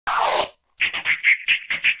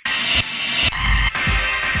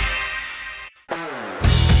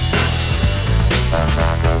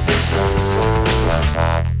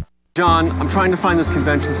John, I'm trying to find this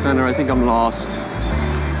convention center. I think I'm lost.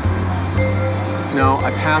 No,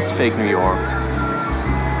 I passed fake New York.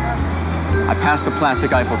 I passed the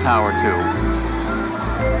plastic Eiffel Tower, too.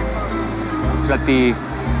 Was that the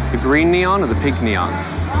green neon or the pink neon?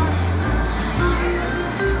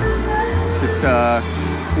 Is it,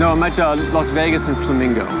 no, I'm at Las Vegas and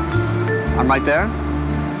Flamingo. I'm right there?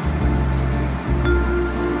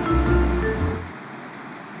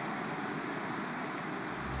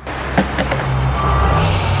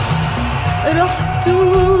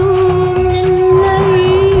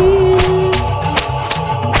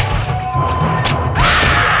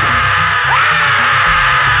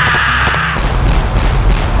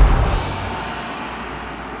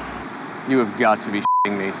 You have got to be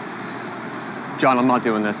shitting me. John, I'm not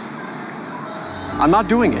doing this. I'm not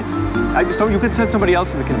doing it. So you could send somebody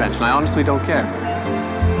else to the convention. I honestly don't care.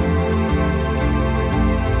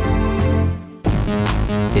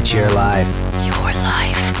 It's your life. Your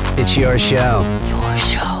life. It's your show. Your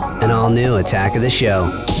show. An all-new Attack of the Show.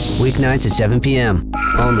 Weeknights at 7 p.m.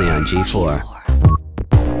 Only on G4.